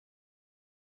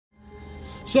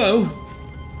So,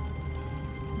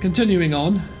 continuing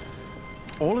on.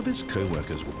 All of his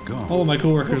co-workers were gone. All of my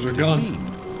co-workers are gone.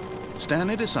 Mean?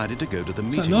 Stanley decided to go to the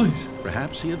meeting. What's that noise?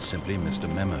 Perhaps he had simply missed a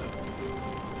memo.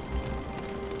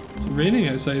 It's raining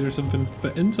outside or something,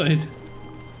 but inside.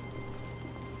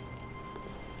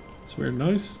 It's weird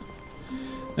noise.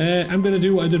 I'm gonna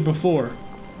do what I did before.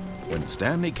 When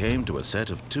Stanley came to a set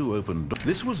of 2 open doors,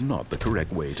 this was not the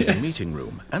correct way to the meeting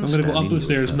room. And I'm gonna go Stanley up the knew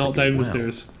stairs, it not down the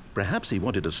perfectly stairs. Perhaps he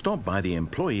wanted to stop by the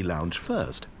employee lounge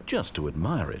first, just to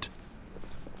admire it.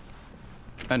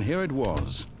 And here it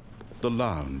was, the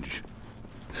lounge.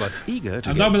 But eager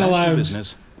to get back to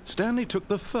business, Stanley took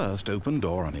the first open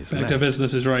door on his left. Back to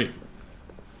business is right.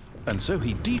 And so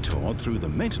he detoured through the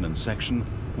maintenance section,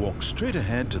 walked straight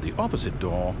ahead to the opposite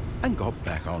door, and got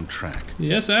back on track.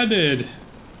 Yes, I did.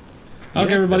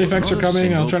 Okay, everybody, thanks for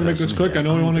coming. I'll try to make this quick. I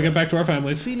know we want to get back to our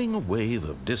families. Feeling a wave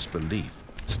of disbelief,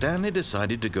 Stanley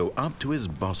decided to go up to his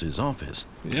boss's office.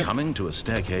 Yep. Coming to a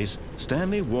staircase,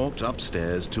 Stanley walked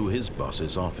upstairs to his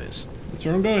boss's office. That's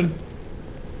where I'm going.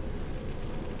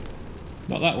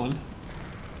 Not that one.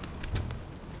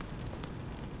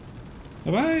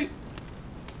 Bye-bye.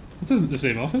 This isn't the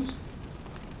same office.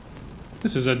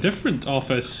 This is a different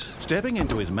office. Stepping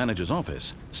into his manager's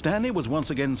office, Stanley was once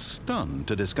again stunned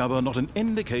to discover not an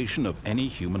indication of any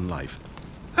human life.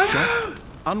 Shocked,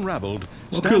 unraveled,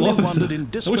 Stanley wondered in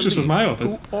disbelief I wish this was my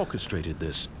office. Who orchestrated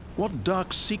this? What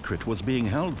dark secret was being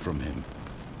held from him?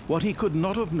 What he could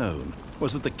not have known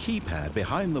was that the keypad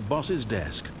behind the boss's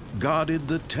desk guarded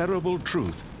the terrible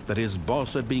truth that his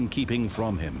boss had been keeping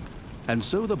from him. And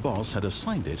so the boss had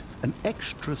assigned it an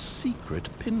extra secret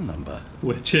PIN number.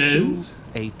 Which is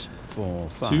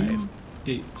 2845.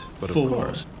 2845. But of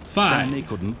course, Stanley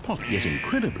couldn't yet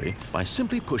incredibly, by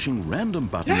simply pushing random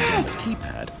buttons on the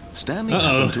keypad, Stanley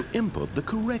happened to input the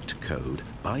correct code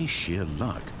by sheer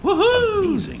luck. Woohoo!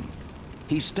 Amazing.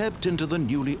 He stepped into the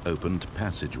newly opened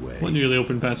passageway. What newly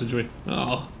opened passageway?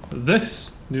 Oh,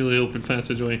 this newly opened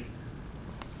passageway.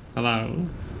 Hello.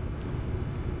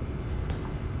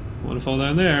 I want to fall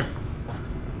down there.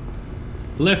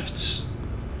 Lifts.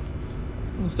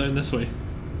 Oh, it's down this way.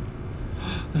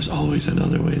 There's always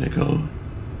another way to go.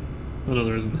 Oh no,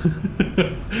 there isn't.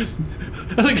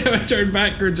 I think I turned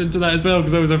backwards into that as well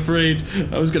because I was afraid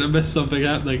I was going to miss something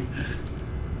happening.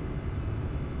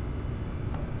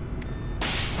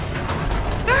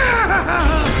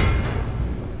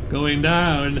 Going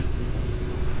down.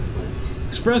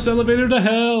 Express elevator to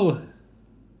hell.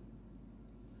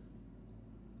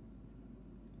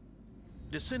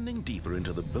 Descending deeper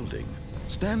into the building,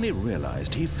 Stanley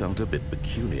realized he felt a bit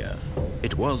peculiar.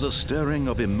 It was a stirring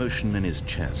of emotion in his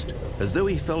chest, as though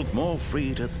he felt more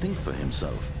free to think for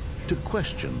himself, to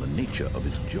question the nature of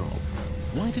his job.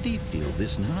 Why did he feel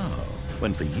this now,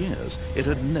 when for years it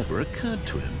had never occurred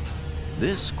to him?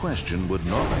 This question would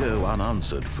not go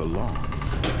unanswered for long.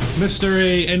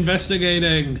 Mystery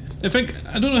investigating. I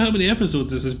don't know how many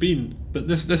episodes this has been, but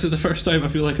this is the first time I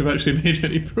feel like I've actually made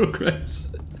any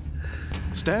progress.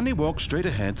 Stanley walked straight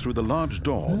ahead through the large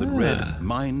door that read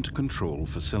Mind Control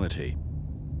Facility.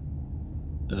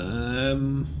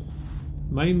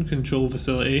 Mind Control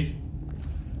Facility.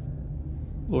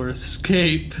 Or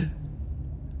Escape.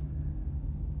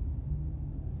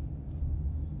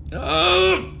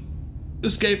 Oh!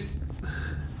 Escape.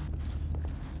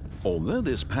 Although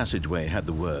this passageway had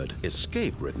the word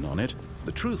Escape written on it,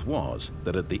 the truth was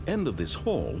that at the end of this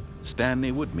hall,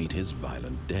 Stanley would meet his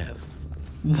violent death.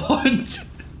 What?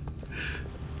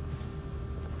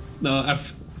 No,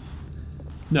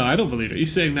 I don't believe it.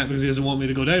 He's saying that because he doesn't want me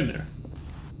to go down there.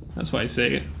 That's why he's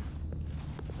saying it.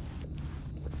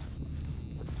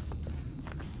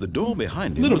 The door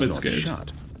behind him was not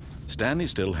shut. Stanley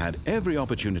still had every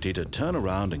opportunity to turn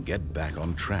around and get back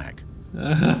on track.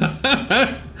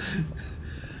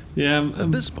 Yeah,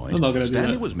 at this point,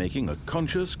 Stanley was making a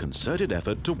conscious, concerted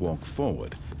effort to walk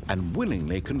forward and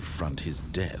willingly confront his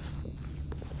death.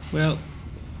 Well,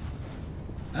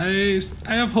 I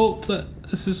have hope that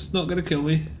this is not going to kill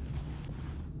me.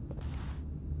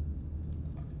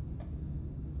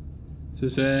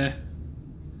 This is,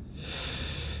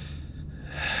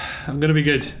 I'm going to be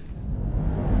good.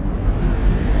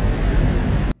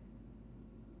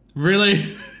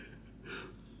 Really?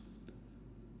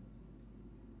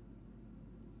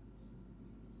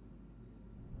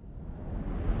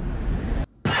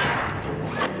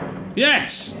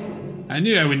 Yes! I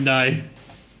knew I wouldn't die.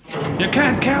 You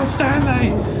can't kill Stanley!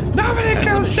 Nobody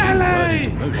kills Stanley!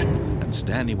 Into motion, and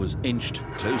Stanley was inched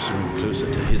closer and closer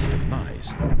to his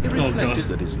demise. He reflected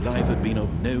that his life had been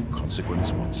of no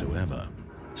consequence whatsoever.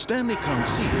 Stanley can't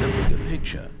see the bigger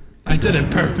picture. I did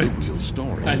it perfect. Brutal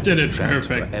story, I did it trapped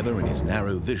perfect. forever in his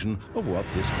narrow vision of what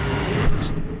this world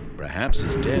is. Perhaps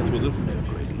his death was of no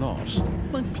great loss,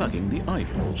 like plucking the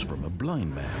eyeballs from a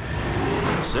blind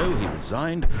man. So he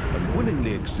resigned and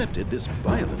willingly accepted this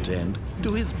violent end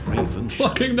to his brief and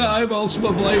short Plucking the life. eyeballs from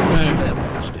a blind man.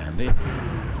 Farewell, Stanley.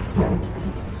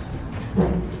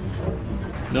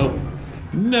 No.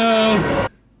 No!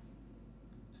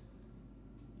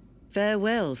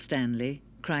 "Farewell, Stanley,"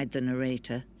 cried the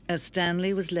narrator, as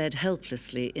Stanley was led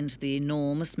helplessly into the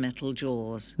enormous metal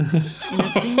jaws. In a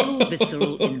single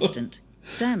visceral instant,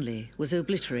 Stanley was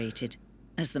obliterated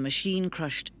as the machine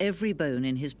crushed every bone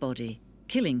in his body,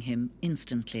 killing him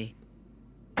instantly.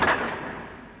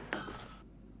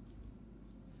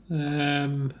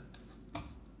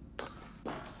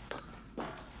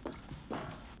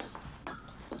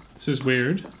 This is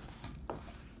weird.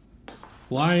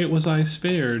 Why was I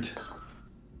spared?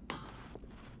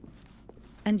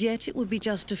 And yet it would be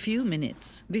just a few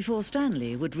minutes before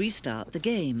Stanley would restart the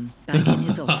game, back in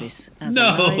his office, as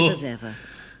No. alive as ever.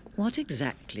 What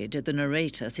exactly did the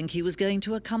narrator think he was going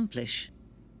to accomplish?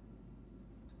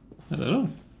 I don't know.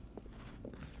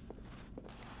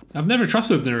 I've never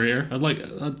trusted the narrator.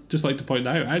 I'd just like to point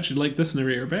out, I actually like this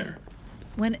narrator better.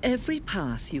 When every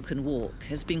path you can walk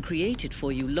has been created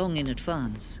for you long in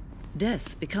advance,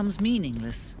 death becomes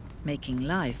meaningless, making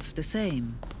life the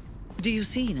same. Do you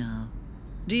see now?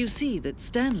 Do you see that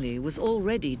Stanley was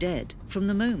already dead from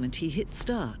the moment he hit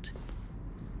start?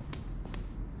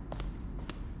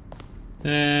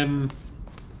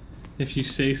 If you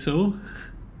say so.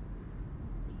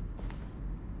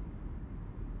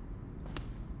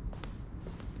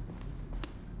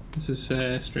 This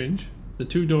is strange. The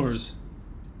two doors.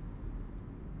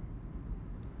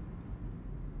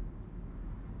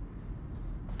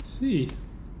 Let's see.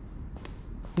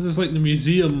 This is like the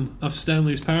museum of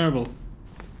Stanley's Parable.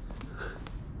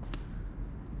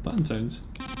 Button sounds.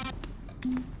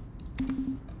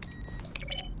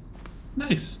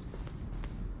 Nice.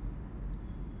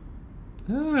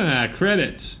 Ah,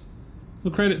 credits.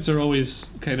 Well, credits are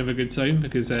always kind of a good sign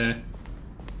because it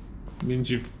means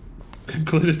you've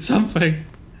concluded something.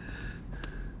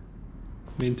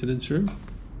 Maintenance room.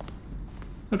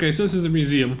 Okay, so this is a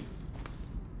museum.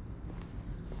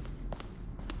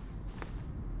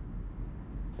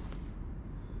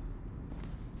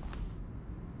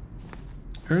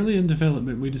 Early in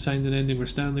development, we designed an ending where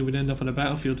Stanley would end up on a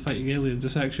battlefield fighting aliens.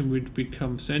 This action would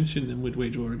become sentient and would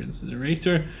wage war against the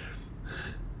narrator.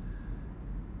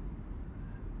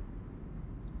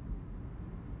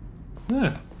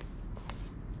 Ah.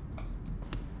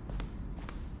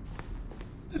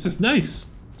 This is nice.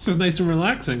 This is nice and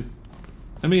relaxing.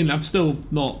 I mean, I'm still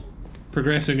not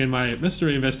progressing in my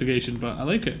mystery investigation, but I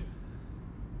like it.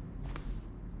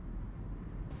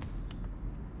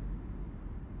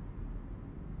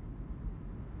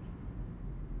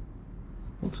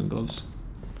 Books and gloves.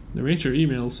 Narrator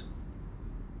emails.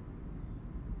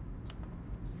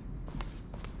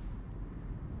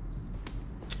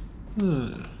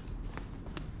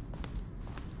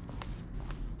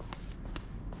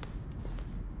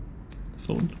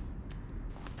 Phone.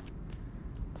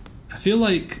 I feel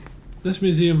like this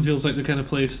museum feels like the kind of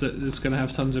place that is going to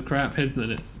have tons of crap hidden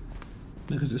in it.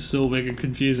 Because it's so big and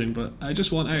confusing, but I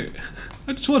just want out.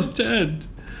 I just want it to end.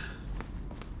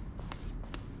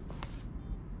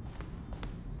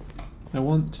 I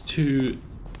want to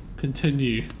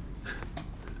continue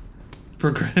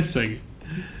progressing.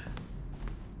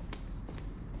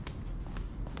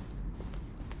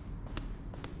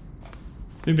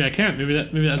 Maybe I can't. Maybe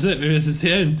that's it. Maybe this is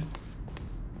the end.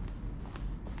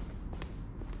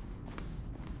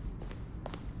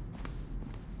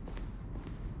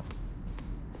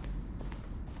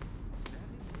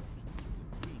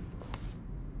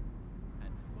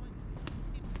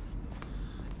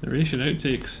 Narration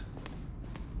outtakes.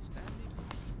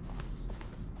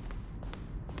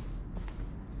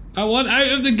 I want out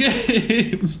of the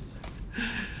game!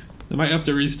 I might have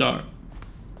to restart.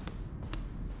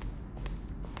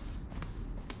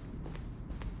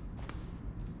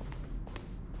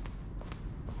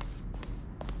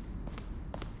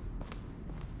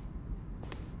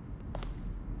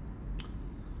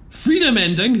 Freedom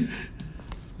ending?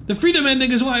 The freedom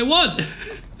ending is what I want!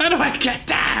 How do I get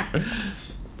there?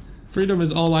 Freedom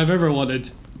is all I've ever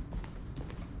wanted.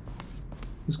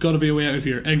 There's gotta be a way out of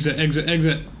here. Exit, exit,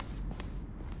 exit.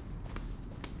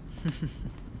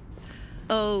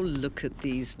 Oh, look at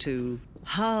these two.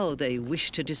 How they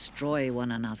wish to destroy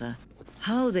one another.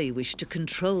 How they wish to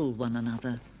control one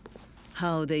another.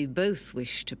 How they both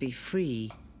wish to be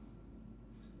free.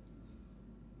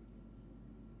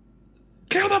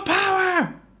 Kill the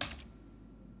power!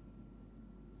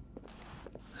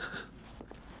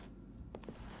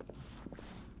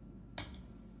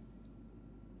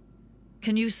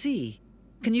 Can you see?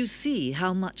 Can you see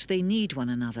how much they need one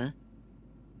another?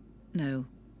 No,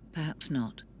 perhaps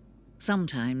not.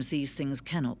 Sometimes these things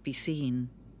cannot be seen.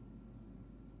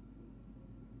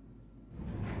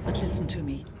 But listen to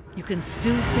me. You can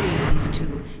still save these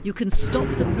two. You can stop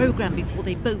the program before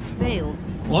they both fail.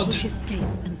 What? Push escape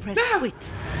and press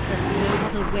quit. There's no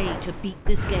other way to beat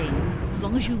this game. As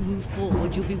long as you move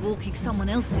forward, you'll be walking someone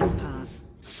else's path.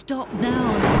 Stop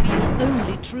now and it'll be your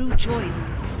only true choice.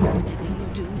 Whatever you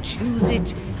do, choose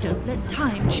it. Don't let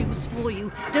time choose for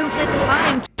you. Don't let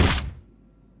time...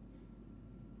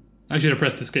 I should have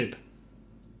pressed escape.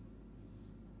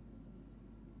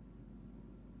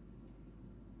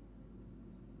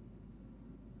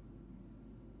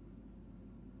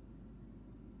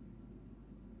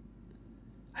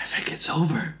 I think it's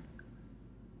over.